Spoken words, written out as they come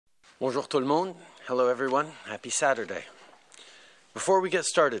Bonjour tout le monde. Hello everyone. Happy Saturday. Before we get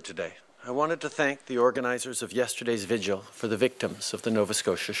started today, I wanted to thank the organizers of yesterday's vigil for the victims of the Nova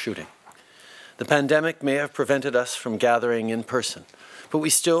Scotia shooting. The pandemic may have prevented us from gathering in person, but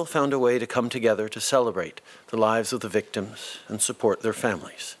we still found a way to come together to celebrate the lives of the victims and support their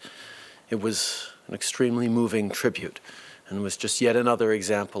families. It was an extremely moving tribute and was just yet another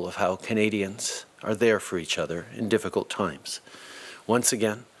example of how Canadians are there for each other in difficult times. Once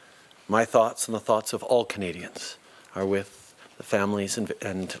again, my thoughts and the thoughts of all Canadians are with the families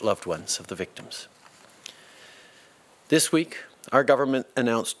and loved ones of the victims. This week, our government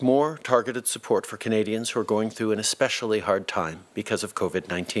announced more targeted support for Canadians who are going through an especially hard time because of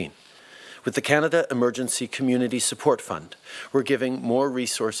COVID-19. With the Canada Emergency Community Support Fund, we're giving more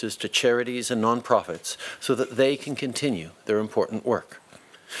resources to charities and nonprofits so that they can continue their important work.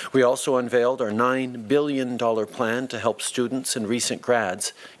 We also unveiled our $9 billion plan to help students and recent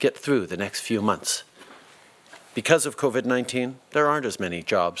grads get through the next few months. Because of COVID-19, there aren't as many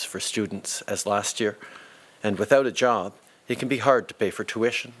jobs for students as last year, and without a job, it can be hard to pay for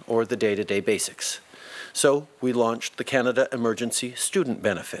tuition or the day-to-day basics. So we launched the Canada Emergency Student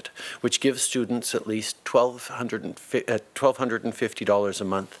Benefit, which gives students at least $1,250 a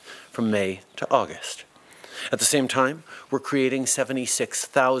month from May to August. At the same time, we're creating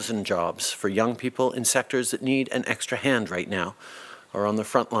 76,000 jobs for young people in sectors that need an extra hand right now or on the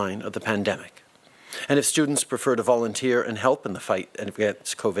front line of the pandemic. And if students prefer to volunteer and help in the fight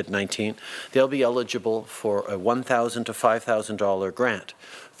against COVID-19, they'll be eligible for a $1,000 to $5,000 grant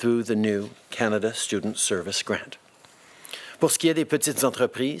through the new Canada Student Service Grant. Pour ce qui est des petites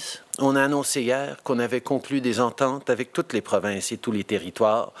entreprises, on a annoncé hier qu'on avait conclu des ententes avec toutes les provinces et tous les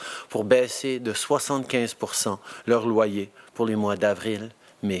territoires pour baisser de 75% leur loyer pour les mois d'avril,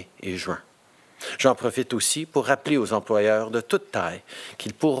 mai et juin. J'en profite aussi pour rappeler aux employeurs de toute taille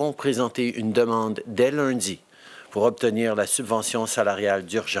qu'ils pourront présenter une demande dès lundi pour obtenir la subvention salariale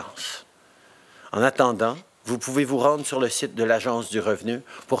d'urgence. En attendant, vous pouvez vous rendre sur le site de l'Agence du revenu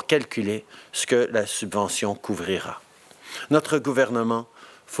pour calculer ce que la subvention couvrira. Notre gouvernement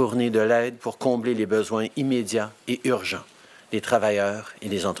fournit de l'aide pour combler les besoins immédiats et urgents des travailleurs et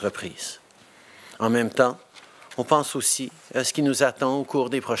des entreprises. En même temps, on pense aussi à ce qui nous attend au cours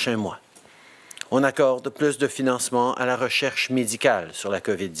des prochains mois. On accorde plus de financement à la recherche médicale sur la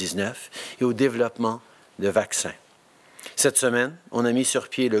COVID-19 et au développement de vaccins. Cette semaine, on a mis sur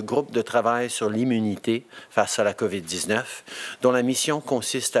pied le groupe de travail sur l'immunité face à la COVID-19, dont la mission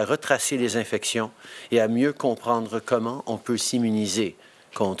consiste à retracer les infections et à mieux comprendre comment on peut s'immuniser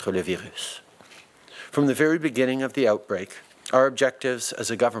contre le virus. From the very beginning of the outbreak, our objectives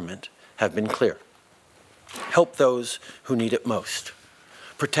as a government have been clear. Help those who need it most.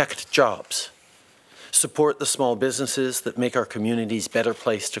 Protect jobs. Support the small businesses that make our communities a better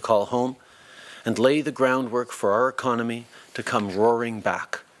place to call home, and lay the groundwork for our economy to come roaring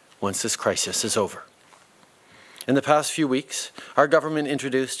back once this crisis is over. In the past few weeks, our government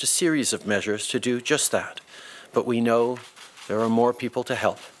introduced a series of measures to do just that, but we know there are more people to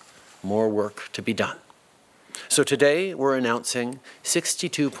help, more work to be done. So today, we're announcing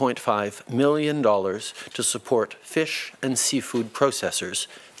 $62.5 million to support fish and seafood processors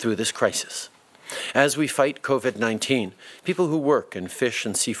through this crisis. As we fight COVID-19, people who work in fish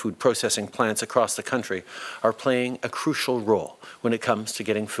and seafood processing plants across the country are playing a crucial role when it comes to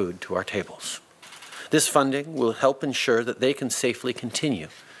getting food to our tables. This funding will help ensure that they can safely continue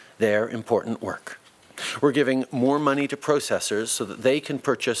their important work. We're giving more money to processors so that they can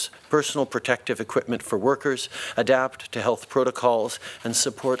purchase personal protective equipment for workers, adapt to health protocols, and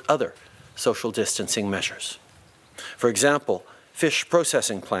support other social distancing measures. For example, fish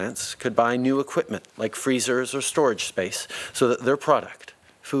processing plants could buy new equipment like freezers or storage space so that their product,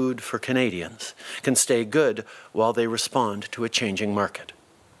 food for Canadians, can stay good while they respond to a changing market.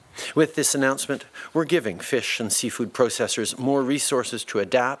 With this announcement, we're giving fish and seafood processors more resources to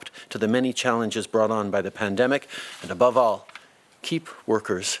adapt to the many challenges brought on by the pandemic and, above all, keep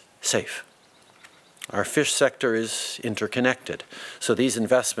workers safe. Our fish sector is interconnected, so these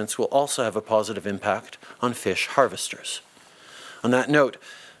investments will also have a positive impact on fish harvesters. On that note,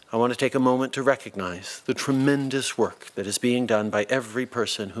 I want to take a moment to recognize the tremendous work that is being done by every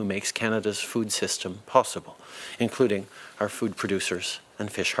person who makes Canada's food system possible, including our food producers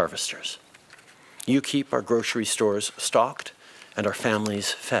and fish harvesters. You keep our grocery stores stocked and our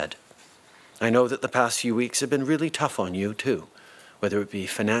families fed. I know that the past few weeks have been really tough on you too, whether it be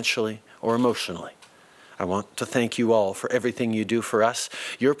financially or emotionally. I want to thank you all for everything you do for us.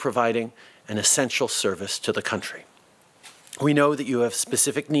 You're providing an essential service to the country. We know that you have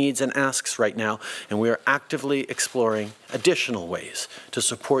specific needs and asks right now, and we are actively exploring additional ways to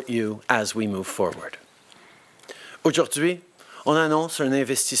support you as we move forward. Aujourd'hui, on annonce un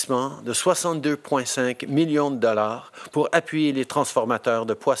investissement de 62,5 millions de dollars pour appuyer les transformateurs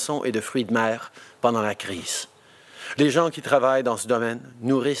de poissons et de fruits de mer pendant la crise. Les gens qui travaillent dans ce domaine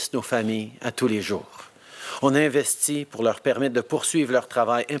nourrissent nos familles à tous les jours. On investit pour leur permettre de poursuivre leur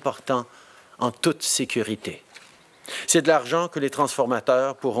travail important en toute sécurité. C'est de l'argent que les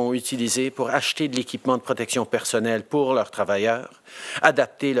transformateurs pourront utiliser pour acheter de l'équipement de protection personnelle pour leurs travailleurs,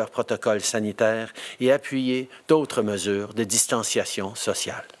 adapter leurs protocoles sanitaires et appuyer d'autres mesures de distanciation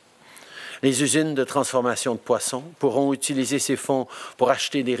sociale. Les usines de transformation de poissons pourront utiliser ces fonds pour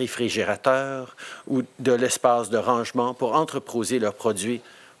acheter des réfrigérateurs ou de l'espace de rangement pour entreposer leurs produits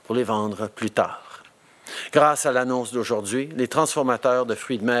pour les vendre plus tard. Grâce à l'annonce d'aujourd'hui, les transformateurs de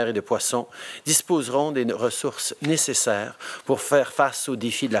fruits de mer et de poissons disposeront des ressources nécessaires pour faire face aux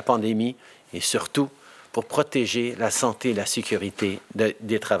défis de la pandémie et surtout pour protéger la santé et la sécurité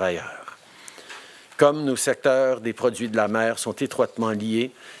des travailleurs. Comme nos secteurs des produits de la mer sont étroitement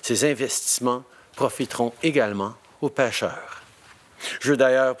liés, ces investissements profiteront également aux pêcheurs. Je veux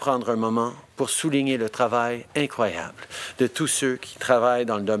d'ailleurs prendre un moment pour souligner le travail incroyable de tous ceux qui travaillent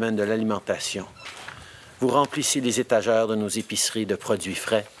dans le domaine de l'alimentation. Vous remplissez les étagères de nos épiceries de produits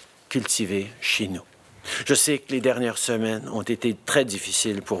frais, cultivés chez nous. Je sais que les dernières semaines ont été très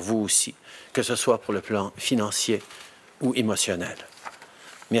difficiles pour vous aussi, que ce soit pour le plan financier ou émotionnel.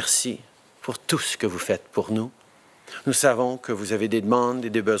 Merci pour tout ce que vous faites pour nous. Nous savons que vous avez des demandes et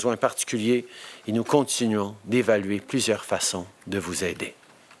des besoins particuliers et nous continuons d'évaluer plusieurs façons de vous aider.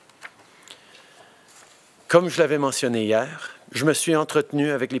 Comme je l'avais mentionné hier, je me suis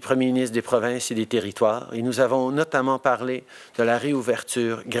entretenu avec les premiers ministres des provinces et des territoires et nous avons notamment parlé de la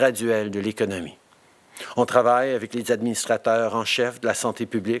réouverture graduelle de l'économie. On travaille avec les administrateurs en chef de la santé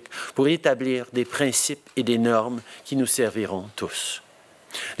publique pour établir des principes et des normes qui nous serviront tous.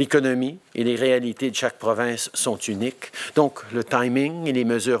 L'économie et les réalités de chaque province sont uniques, donc le timing et les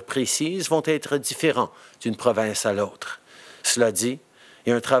mesures précises vont être différents d'une province à l'autre. Cela dit, il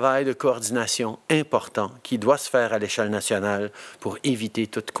y a un travail de coordination important qui doit se faire à l'échelle nationale pour éviter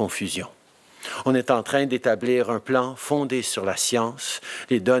toute confusion. On est en train d'établir un plan fondé sur la science,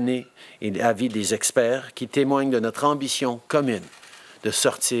 les données et l'avis des experts qui témoignent de notre ambition commune de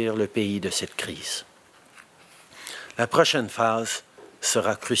sortir le pays de cette crise. La prochaine phase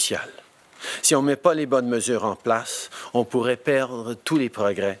sera cruciale. Si on ne met pas les bonnes mesures en place, on pourrait perdre tous les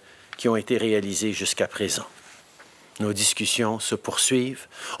progrès qui ont été réalisés jusqu'à présent. Nos discussions se poursuivent.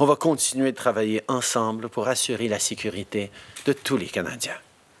 On va continuer de travailler ensemble pour assurer la sécurité de tous les Canadiens.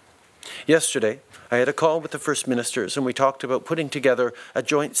 Yesterday, I had a call with the First Ministers and we talked about putting together a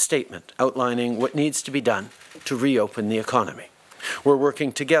joint statement outlining what needs to be done to reopen the economy. We're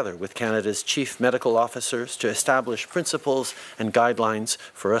working together with Canada's chief medical officers to establish principles and guidelines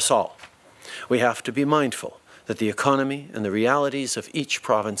for us all. We have to be mindful that the economy and the realities of each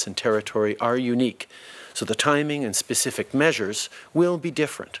province and territory are unique, so the timing and specific measures will be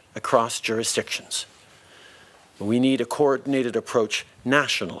different across jurisdictions. We need a coordinated approach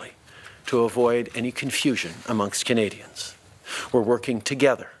nationally to avoid any confusion amongst Canadians. We're working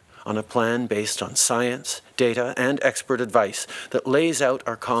together on a plan based on science, data, and expert advice that lays out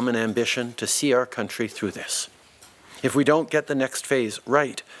our common ambition to see our country through this. If we don't get the next phase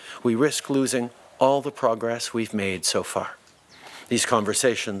right, we risk losing all the progress we've made so far. These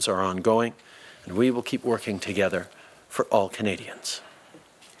conversations are ongoing, and we will keep working together for all Canadians.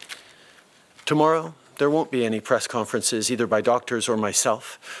 Tomorrow, there won't be any press conferences either by doctors or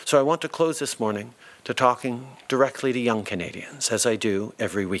myself, so I want to close this morning to talking directly to young Canadians, as I do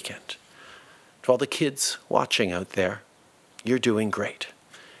every weekend. To all the kids watching out there, you're doing great.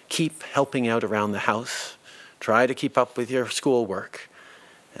 Keep helping out around the house, try to keep up with your schoolwork,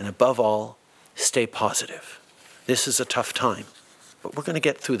 and above all, stay positive. This is a tough time, but we're going to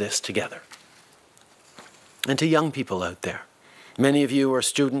get through this together. And to young people out there, many of you are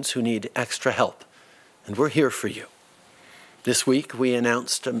students who need extra help, and we're here for you. This week, we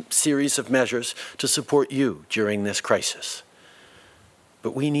announced a series of measures to support you during this crisis.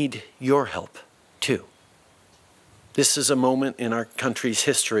 But we need your help, too. This is a moment in our country's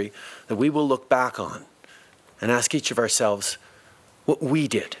history that we will look back on and ask each of ourselves what we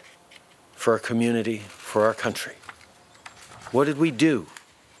did for our community, for our country. What did we do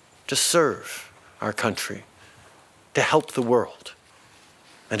to serve our country, to help the world?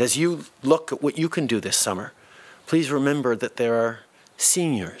 And as you look at what you can do this summer, please remember that there are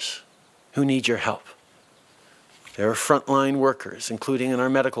seniors who need your help. There are frontline workers, including in our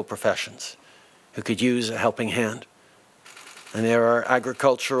medical professions, who could use a helping hand. And there are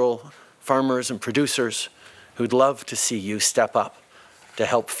agricultural farmers and producers who'd love to see you step up to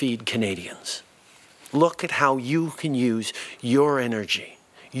help feed Canadians. Look at how you can use your energy,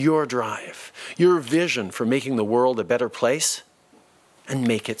 your drive, your vision for making the world a better place, and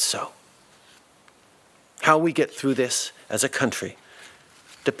make it so. How we get through this as a country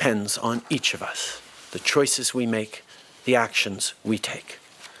depends on each of us, the choices we make, the actions we take.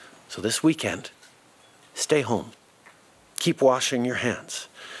 So this weekend, stay home. Keep washing your hands.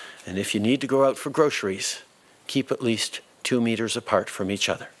 And if you need to go out for groceries, keep at least 2 meters apart from each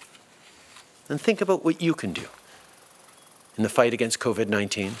other. And think about what you can do in the fight against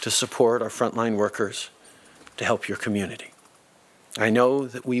COVID-19 to support our frontline workers, to help your community. I know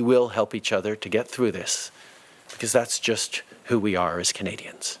that we will help each other to get through this, because that's just who we are as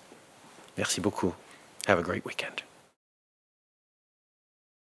Canadians. Merci beaucoup. Have a great weekend.